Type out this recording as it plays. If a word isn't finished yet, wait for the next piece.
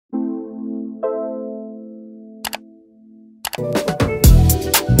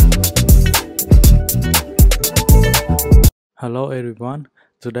Hello everyone,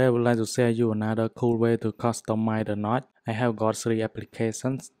 today I would like to share you another cool way to customize the notch. I have got 3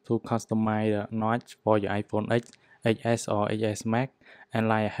 applications to customize the notch for your iPhone X, XS or XsMax, and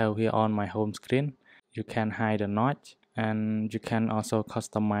like I have here on my home screen, you can hide the notch and you can also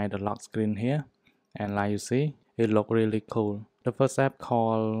customize the lock screen here, and like you see, it looks really cool. The first app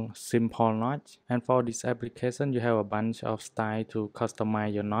called Simple Notch, and for this application you have a bunch of style to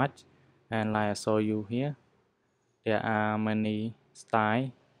customize your notch, and like I show you here, there are many styles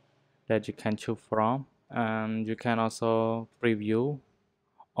that you can choose from, and you can also preview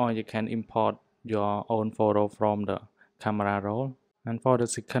or you can import your own photo from the camera roll. And for the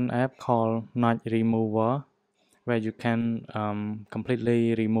second app called Notch Remover, where you can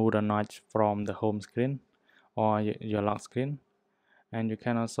completely remove the notch from the home screen or your lock screen, and you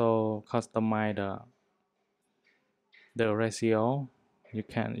can also customize the ratio. You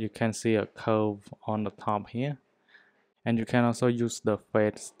can see a curve on the top here, and you can also use the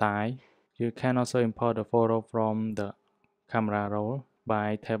fade style. You can also import the photo from the camera roll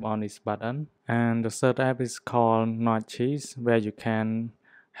by tap on this button. And the third app is called Notchy, where you can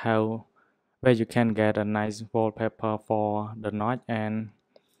get a nice wallpaper for the notch, and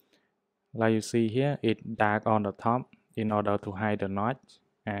like you see here, it's dark on the top in order to hide the notch,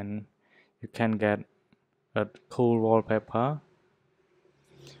 and you can get a cool wallpaper,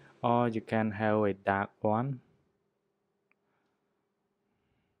 or you can have a dark one,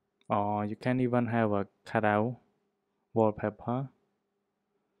 or you can even have a cutout wallpaper.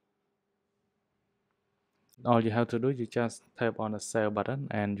 All you have to do, you just tap on the save button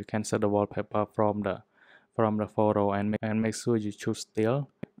and you can set the wallpaper from the photo, and make sure you choose still.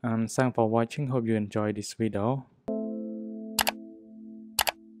 And thanks for watching, hope you enjoyed this video.